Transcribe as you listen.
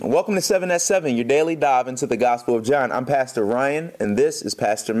Welcome to 7 at 7, your daily dive into the Gospel of John. I'm Pastor Ryan, and this is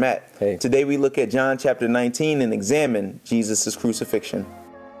Pastor Matt. Hey. Today we look at John chapter 19 and examine Jesus' crucifixion.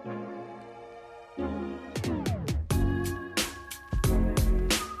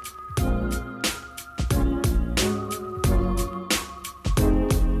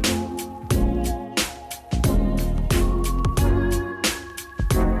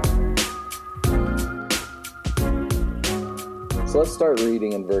 So let's start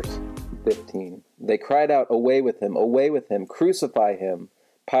reading in verse 15. They cried out, away with him, crucify him.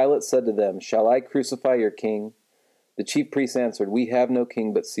 Pilate said to them, shall I crucify your king? The chief priests answered, we have no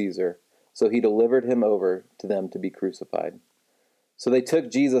king but Caesar. So he delivered him over to them to be crucified. So they took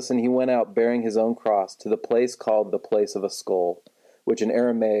Jesus, and he went out bearing his own cross to the place called the place of a skull, which in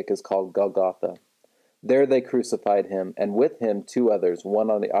Aramaic is called Golgotha. There they crucified him, and with him two others, one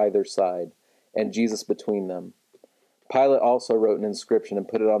on either side, and Jesus between them. Pilate also wrote an inscription and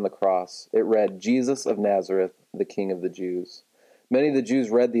put it on the cross. It read, Jesus of Nazareth, the King of the Jews. Many of the Jews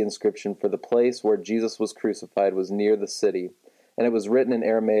read the inscription, for the place where Jesus was crucified was near the city, and it was written in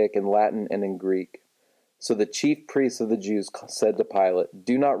Aramaic, in Latin, and in Greek. So the chief priests of the Jews said to Pilate,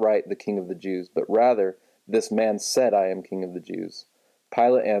 do not write the King of the Jews, but rather, this man said, I am King of the Jews.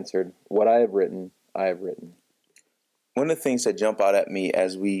 Pilate answered, what I have written, I have written. One of the things that jump out at me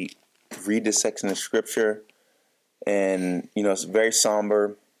as we read this section of Scripture, and, it's very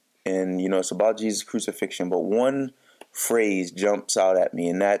somber, and, it's about Jesus' crucifixion. But one phrase jumps out at me,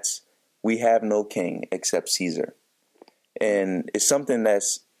 and that's, we have no king except Caesar. And it's something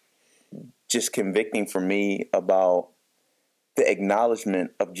that's just convicting for me about the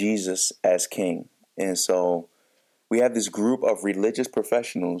acknowledgement of Jesus as king. And so we have this group of religious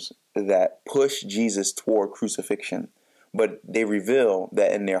professionals that push Jesus toward crucifixion, but they reveal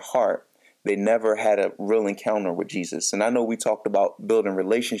that in their heart, they never had a real encounter with Jesus. And I know we talked about building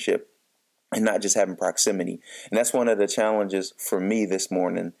relationship and not just having proximity. And that's one of the challenges for me this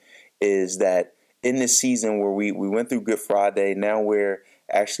morning, is that in this season where we went through Good Friday, now we're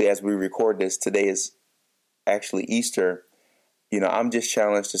actually, as we record this, today is actually Easter. I'm just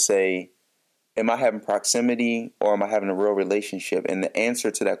challenged to say, am I having proximity or am I having a real relationship? And the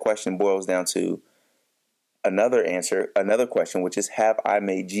answer to that question boils down to another question, which is, have I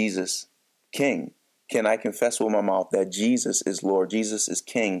made Jesus King? Can I confess with my mouth that Jesus is Lord, Jesus is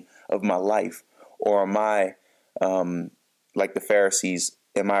King of my life? Or am I, like the Pharisees,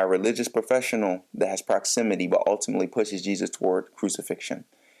 am I a religious professional that has proximity but ultimately pushes Jesus toward crucifixion?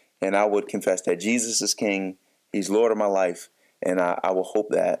 And I would confess that Jesus is King, he's Lord of my life, and I will hope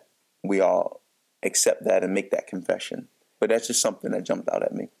that we all accept that and make that confession. But that's just something that jumped out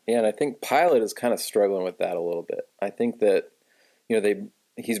at me. Yeah, and I think Pilate is kind of struggling with that a little bit. I think that,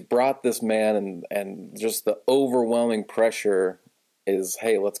 he's brought this man, and just the overwhelming pressure is,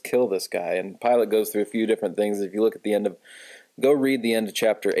 hey, let's kill this guy. And Pilate goes through a few different things. If you look at go read the end of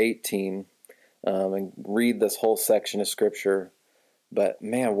chapter 18 and read this whole section of Scripture. But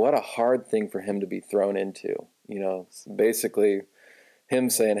man, what a hard thing for him to be thrown into. Basically him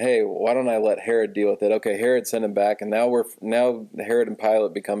saying, hey, why don't I let Herod deal with it? Okay, Herod sent him back, and now Herod and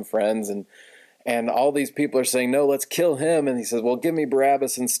Pilate become friends, and all these people are saying, no, let's kill him. And he says, well, give me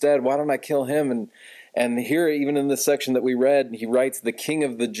Barabbas instead. Why don't I kill him? And here, even in this section that we read, he writes the King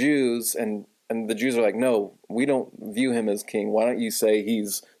of the Jews, and the Jews are like, no, we don't view him as king. Why don't you say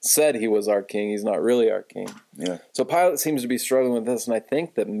he's said he was our king? He's not really our king. Yeah. So Pilate seems to be struggling with this, and I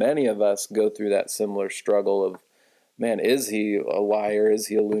think that many of us go through that similar struggle of, man, is he a liar? Is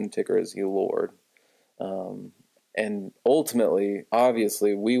he a lunatic? Or is he Lord? And ultimately,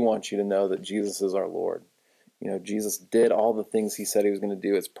 obviously, we want you to know that Jesus is our Lord. Jesus did all the things he said he was going to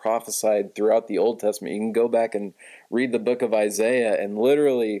do. It's prophesied throughout the Old Testament. You can go back and read the book of Isaiah, and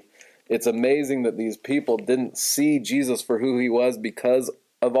literally, it's amazing that these people didn't see Jesus for who he was because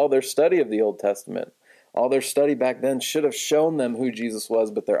of all their study of the Old Testament. All their study back then should have shown them who Jesus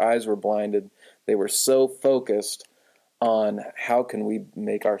was, but their eyes were blinded. They were so focused on how can we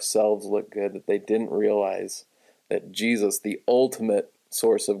make ourselves look good that they didn't realize that Jesus, the ultimate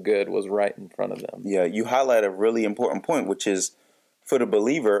source of good, was right in front of them. Yeah, you highlight a really important point, which is for the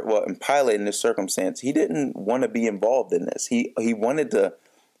believer, well, in Pilate in this circumstance, he didn't want to be involved in this. He wanted to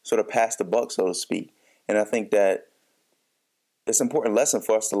sort of pass the buck, so to speak. And I think that it's an important lesson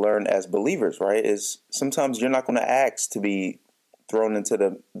for us to learn as believers, right? Is sometimes you're not going to ask to be thrown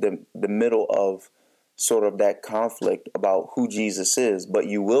into the middle of sort of that conflict about who Jesus is, but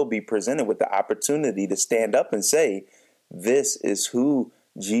you will be presented with the opportunity to stand up and say, this is who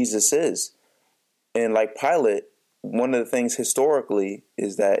Jesus is. And like Pilate, one of the things historically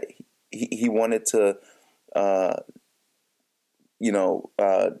is that he wanted to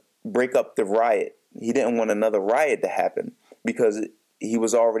break up the riot. He didn't want another riot to happen because he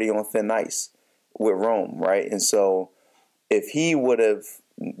was already on thin ice with Rome, right? And so if he would have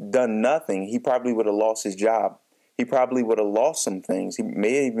done nothing, he probably would have lost his job. He probably would have lost some things. He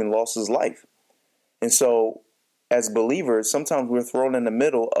may have even lost his life. And so as believers, sometimes we're thrown in the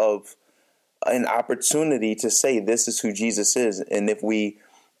middle of an opportunity to say this is who Jesus is. And if we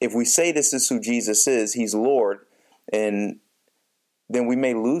say this is who Jesus is, he's Lord, and then we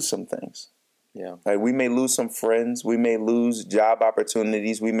may lose some things. Yeah. Like we may lose some friends. We may lose job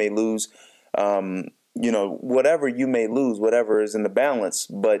opportunities. We may lose, whatever you may lose, whatever is in the balance.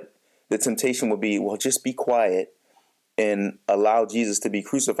 But the temptation would be, well, just be quiet and allow Jesus to be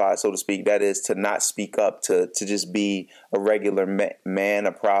crucified, so to speak. That is to not speak up, to just be a regular man,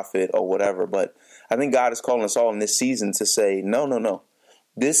 a prophet or whatever. But I think God is calling us all in this season to say, no.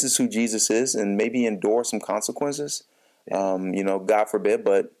 This is who Jesus is, and maybe endure some consequences. Yeah. God forbid,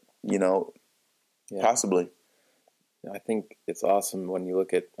 but, possibly. I think it's awesome when you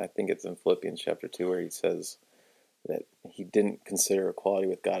look at, I think it's in Philippians chapter 2 where he says that he didn't consider equality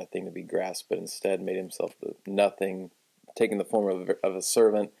with God a thing to be grasped, but instead made himself nothing, taking the form of a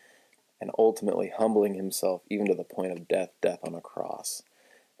servant, and ultimately humbling himself even to the point of death on a cross.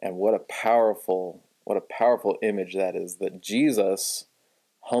 And what a powerful image that is, that Jesus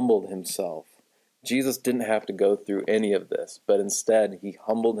humbled himself. Jesus didn't have to go through any of this, but instead he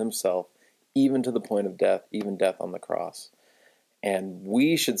humbled himself even to the point of death, even death on the cross. And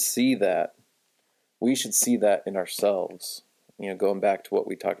we should see that. We should see that in ourselves. Going back to what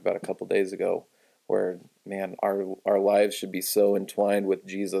we talked about a couple days ago, where, man, our lives should be so entwined with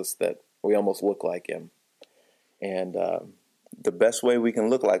Jesus that we almost look like him. And the best way we can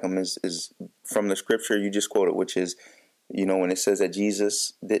look like him is from the scripture you just quoted, which is, when it says that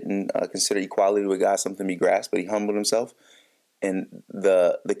Jesus didn't consider equality with God something to be grasped, but he humbled himself. And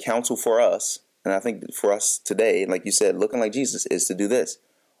the counsel for us, and I think for us today, like you said, looking like Jesus, is to do this.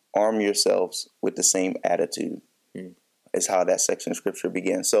 Arm yourselves with the same attitude, is how that section of scripture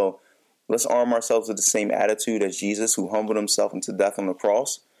begins. So let's arm ourselves with the same attitude as Jesus, who humbled himself into death on the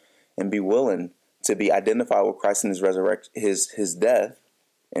cross, and be willing to be identified with Christ in his resurrection, his death,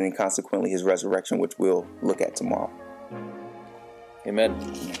 and then consequently his resurrection, which we'll look at tomorrow.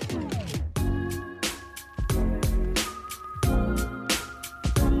 Amen.